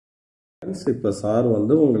இப்போ சார்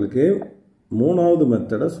வந்து உங்களுக்கு மூணாவது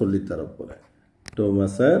மெத்தடை சொல்லித்தர போகிறேன். To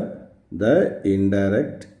measure the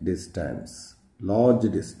indirect distance, large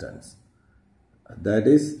distance, that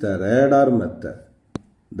is the radar method.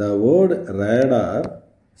 The word radar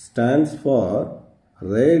stands for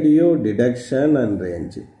radio detection and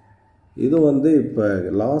range. இது வந்து இப்போ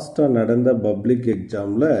லாஸ்ட்டாக நடந்த பப்ளிக்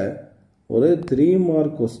எக்ஸாமில் ஒரு 3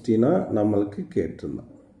 மார்க் கொஸ்டினாக நம்மளுக்கு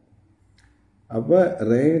கேட்டிருந்தோம். அப்போ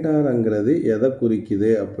ரேடார்ங்கிறது எதை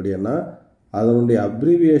குறிக்குது அப்படின்னா அதனுடைய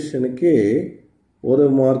அப்ரிவியேஷனுக்கே ஒரு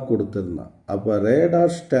மார்க் கொடுத்துருந்தான். அப்போ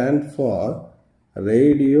radar stand for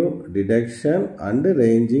radio detection and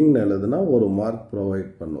ரேஞ்சிங்னு எழுதுனா ஒரு மார்க்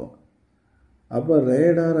ப்ரொவைட் பண்ணுவோம். அப்போ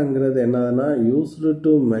ரேடார்ங்கிறது என்னதுன்னா used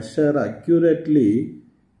to measure accurately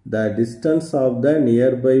the distance of the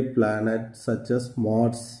nearby planet such as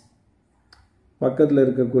Mars. பக்கத்தில்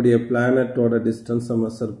இருக்கக்கூடிய பிளானட்டோட டிஸ்டன்ஸை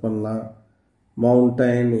மெஷர் பண்ணலாம்.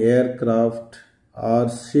 மவுண்டைன், ஏர்கிராஃப்ட்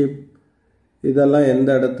ஆர் ஷிப் இதெல்லாம் எந்த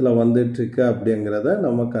இடத்துல வந்துட்டுருக்கு அப்படிங்கிறத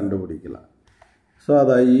நம்ம கண்டுபிடிக்கலாம். ஸோ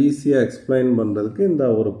அதை ஈஸியாக எக்ஸ்பிளைன் பண்ணுறதுக்கு இந்த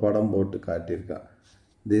ஒரு படம் போட்டு காட்டியிருக்கான்.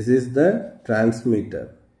 This is the transmitter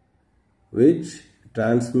which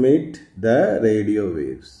transmit the radio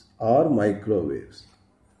waves R microwaves.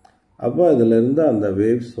 அப்போ அதிலிருந்து அந்த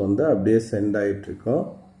வேவ்ஸ் வந்து அப்படியே send ஆகிட்டுருக்கோம்.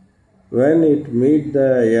 when it meet the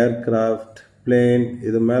aircraft, plane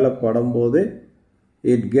இது மேலே படும்போது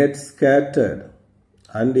it gets scattered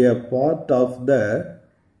and a part of the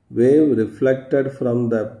wave reflected from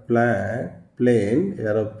the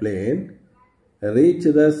aeroplane reach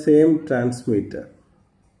the same transmitter.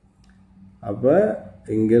 அப்போ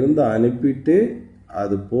இங்கிருந்து அனுப்பிட்டு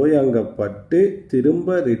அது போய் அங்கே பட்டு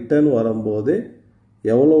திரும்ப ரிட்டர்ன் வரும்போது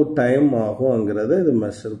எவ்வளோ டைம் ஆகும்ங்கிறத இது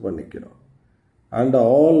மெஷர் பண்ணிக்கிறோம். And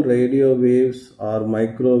all radio waves or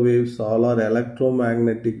microwaves, all are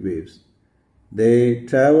electromagnetic waves. They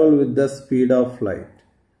travel with the speed of light.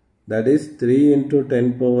 That is 3 into 10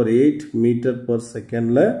 power 8 meter per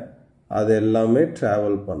second. அது எல்லாமே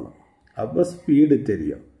travel பண்ணும். அப்போ ஸ்பீடு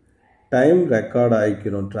தெரியும், டைம் ரெக்கார்ட்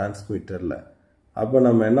ஆகிக்கிறோம் டிரான்ஸ்மிட்டரில். அப்போ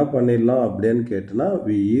நம்ம என்ன பண்ணிடலாம் அப்படின்னு கேட்டோன்னா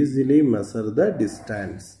we easily measure the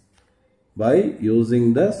distance by using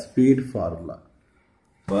the speed formula.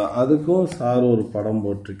 இப்போ அதுக்கும் சார் ஒரு படம்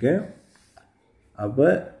போட்டிருக்கேன். அப்போ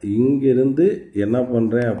இங்கிருந்து என்ன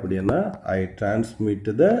பண்ணுறேன் அப்படின்னா ஐ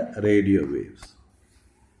டிரான்ஸ்மிட் த ரேடியோ வேவ்ஸ்.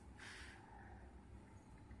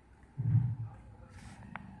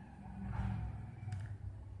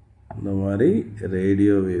 இந்த மாதிரி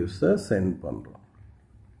ரேடியோ வேவ்ஸை சென்ட் பண்ணுறோம்.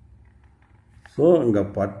 ஸோ இங்கே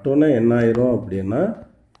பட்டோன்னே என்ன ஆயிரும் அப்படின்னா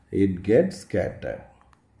இட் கெட் ஸ்கேட்டர்ட்.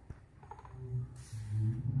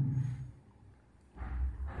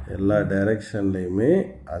 எல்லா டைரெக்ஷன்லேயுமே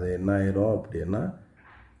அது என்ன ஆயிரும் அப்படின்னா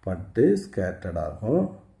பட்டு ஸ்கேட்டர்ட் ஆகும்.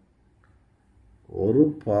 ஒரு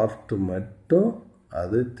பார்ட் மட்டும்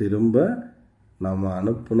அது திரும்ப நம்ம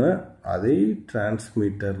அனுப்புன அதே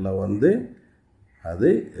டிரான்ஸ்மிட்டரில் வந்து அது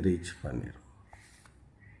ரீச் பண்ணிடும்.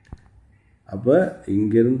 அப்போ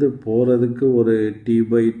இங்கிருந்து போகிறதுக்கு ஒரு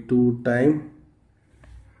T/2 டைம்,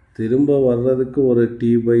 திரும்ப வர்றதுக்கு ஒரு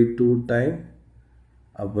T/2 டைம்.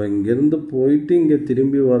 அப்போ இங்கேருந்து போயிட்டு இங்கே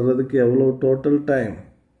திரும்பி வர்றதுக்கு எவ்வளோ total time?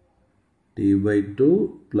 T/2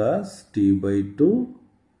 plus T/2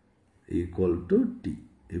 equal to T.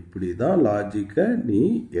 இப்படி தான் லாஜிக்கை நீ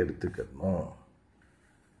எடுத்துக்கணும்.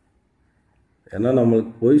 ஏன்னா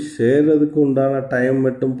நம்மளுக்கு போய் சேர்றதுக்கு உண்டான டைம்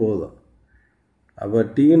மட்டும் போதும். அப்போ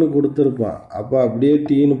டீன்னு கொடுத்துருப்பான், அப்போ அப்படியே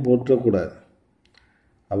டீன்னு போட்டுறக்கூடாது.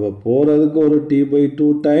 அப்போ போகிறதுக்கு ஒரு T/2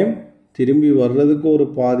 டைம், திரும்பி வர்றதுக்கு ஒரு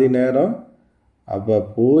பாதி நேரம். அப்போ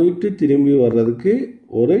போயிட்டு திரும்பி வர்றதுக்கு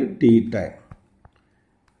ஒரு T டைம்.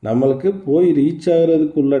 நம்மளுக்கு போய் ரீச்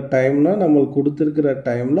ஆகிறதுக்குள்ள டைம்னா நம்மளுக்கு கொடுத்துருக்கிற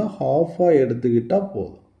டைமில் ஹாஃபாக எடுத்துக்கிட்டால்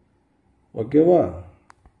போதும். ஓகேவா?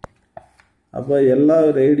 அப்போ எல்லா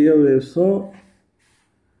radio வேவ்ஸும்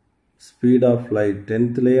speed of light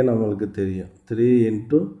 10th நம்மளுக்கு தெரியும். 3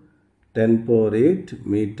 into 10 power 8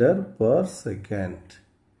 metre per second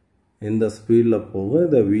இந்த ஸ்பீடில் போகும்.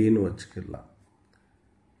 இதை வின்னு வச்சுக்கலாம்.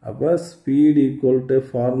 அப்போ ஸ்பீட் ஈக்குவல் டு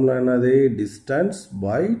ஃபார்முலா என்னது? Distance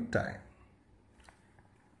by time.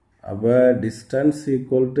 அப்போ டிஸ்டன்ஸ்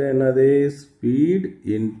ஈக்குவல் டு என்னது? ஸ்பீட்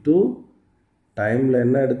இன்ட்டு டைமில்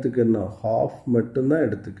என்ன எடுத்துக்கணும்? ஹாஃப் மட்டும்தான்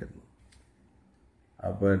எடுத்துக்கணும்.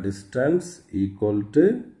 அப்போ டிஸ்டன்ஸ் ஈக்குவல் டு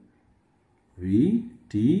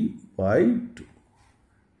VT/2.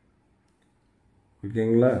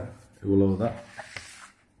 ஓகேங்களா? இவ்வளவுதான்.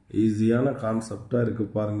 ஈஸியான கான்செப்டாக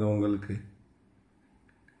இருக்குது பாருங்கள் உங்களுக்கு.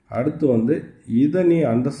 அடுத்து வந்து இதை நீ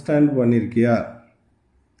அண்டர்ஸ்டாண்ட் பண்ணியிருக்கியா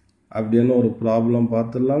அப்படின்னு ஒரு ப்ராப்ளம்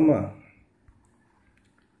பார்த்துடலாமா?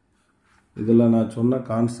 இதில் நான் சொன்ன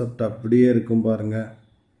கான்செப்ட் அப்படியே இருக்கும் பாருங்கள்.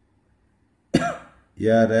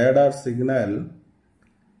 a radar signal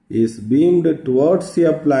is beamed towards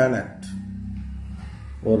a planet.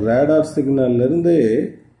 ஒரு radar signal இருந்து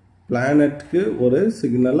planetக்கு ஒரு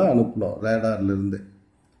சிக்னலை அனுப்பணும் radarல இருந்து.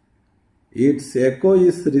 Its echo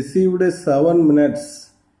is received 7 minutes.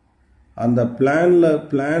 அந்த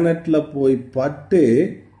planetல போய் பட்டு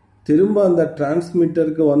திரும்ப அந்த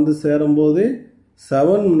டிரான்ஸ்மிட்டருக்கு வந்து சேரும்போது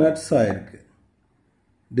 7 minutes ஆயிருக்கு.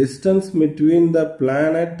 Distance between the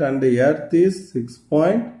planet and the earth is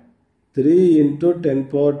 6.3 into 10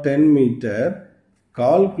 power 10 meter.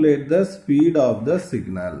 Calculate the speed of the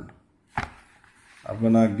signal. அப்போ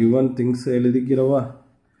நான் given things எழுதிக்கிறவா.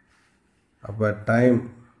 அப்போ time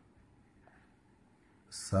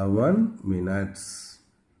 7 minutes.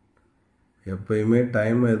 எப்பயுமே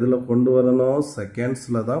டைம் எதில் கொண்டு வரணும்,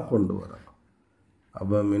 செகண்ட்ஸில் தான் கொண்டு வரணும்.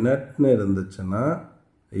 அப்போ மினிட்னு இருந்துச்சுன்னா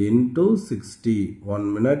into 60, 1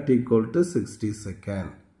 minute equal to 60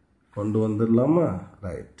 second கொண்டு வந்துடலாமா?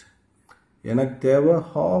 ரைட். எனக்கு தேவை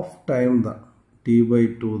ஹாஃப் டைம் தான்,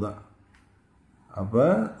 t/2 தான். அப்போ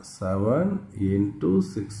 7 into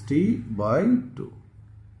 60/2.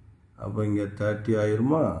 அப்போ இங்கே 30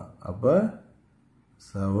 ஆயிருமா? அப்போ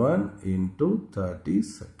 7 into 30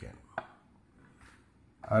 செகண்ட்.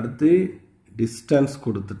 அடுத்து டிஸ்டன்ஸ்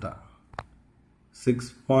கொடுத்துட்டான்.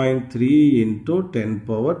 6.3 into 10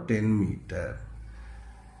 power 10 metre.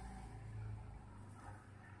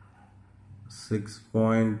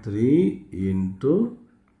 6.3 into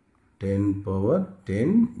 10 power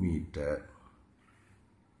 10 metre.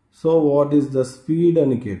 So what is the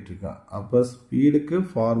ஸ்பீடுன்னு கேட்டிருக்கான். அப்போ ஸ்பீடுக்கு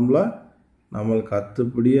ஃபார்முலா நம்மளுக்கு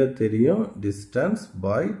அத்துப்படியாக தெரியும், டிஸ்டன்ஸ்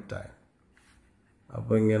பை டைம்.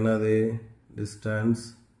 அப்போ இங்கே என்னது டிஸ்டன்ஸ்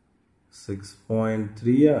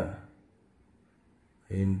 6.3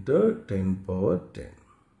 into 10 power 10.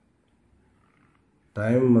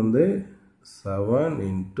 டைம் வந்து 7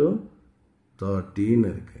 into 13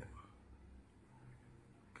 இருக்கு.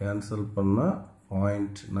 கேன்சல் பண்ணால்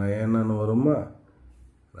 0.9 வருமா?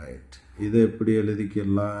 ரைட். இதை எப்படி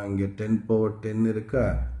எழுதிக்கலாம்? இங்கே 10 power 10 இருக்கா?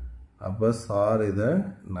 அப்போ சார் இதை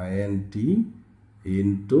 90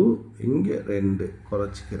 into இங்கே 2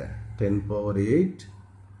 குறைச்சிக்கிறேன், 10 power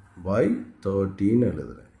 8/13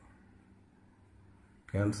 எழுதுறேன்.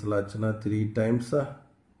 கேன்சல் ஆச்சுன்னா 3 டைம்ஸா?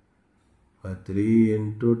 3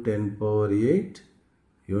 into 10 power 8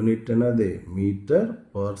 யூனிட் என்னது? Metre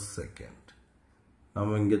per second.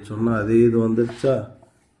 நம்ம இங்கே சொன்னால் அதே இது வந்துருச்சா?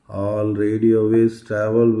 All radio waves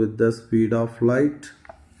travel with the speed of light.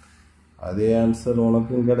 அதே ஆன்சர்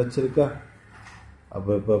உனக்கும் கிடச்சிருக்கா?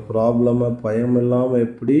 அப்போ இப்போ ப்ராப்ளமை பயம் இல்லாமல்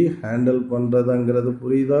எப்படி ஹேண்டில் பண்ணுறதுங்கிறது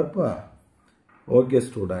புரியுதாப்பா? Okay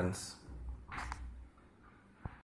students.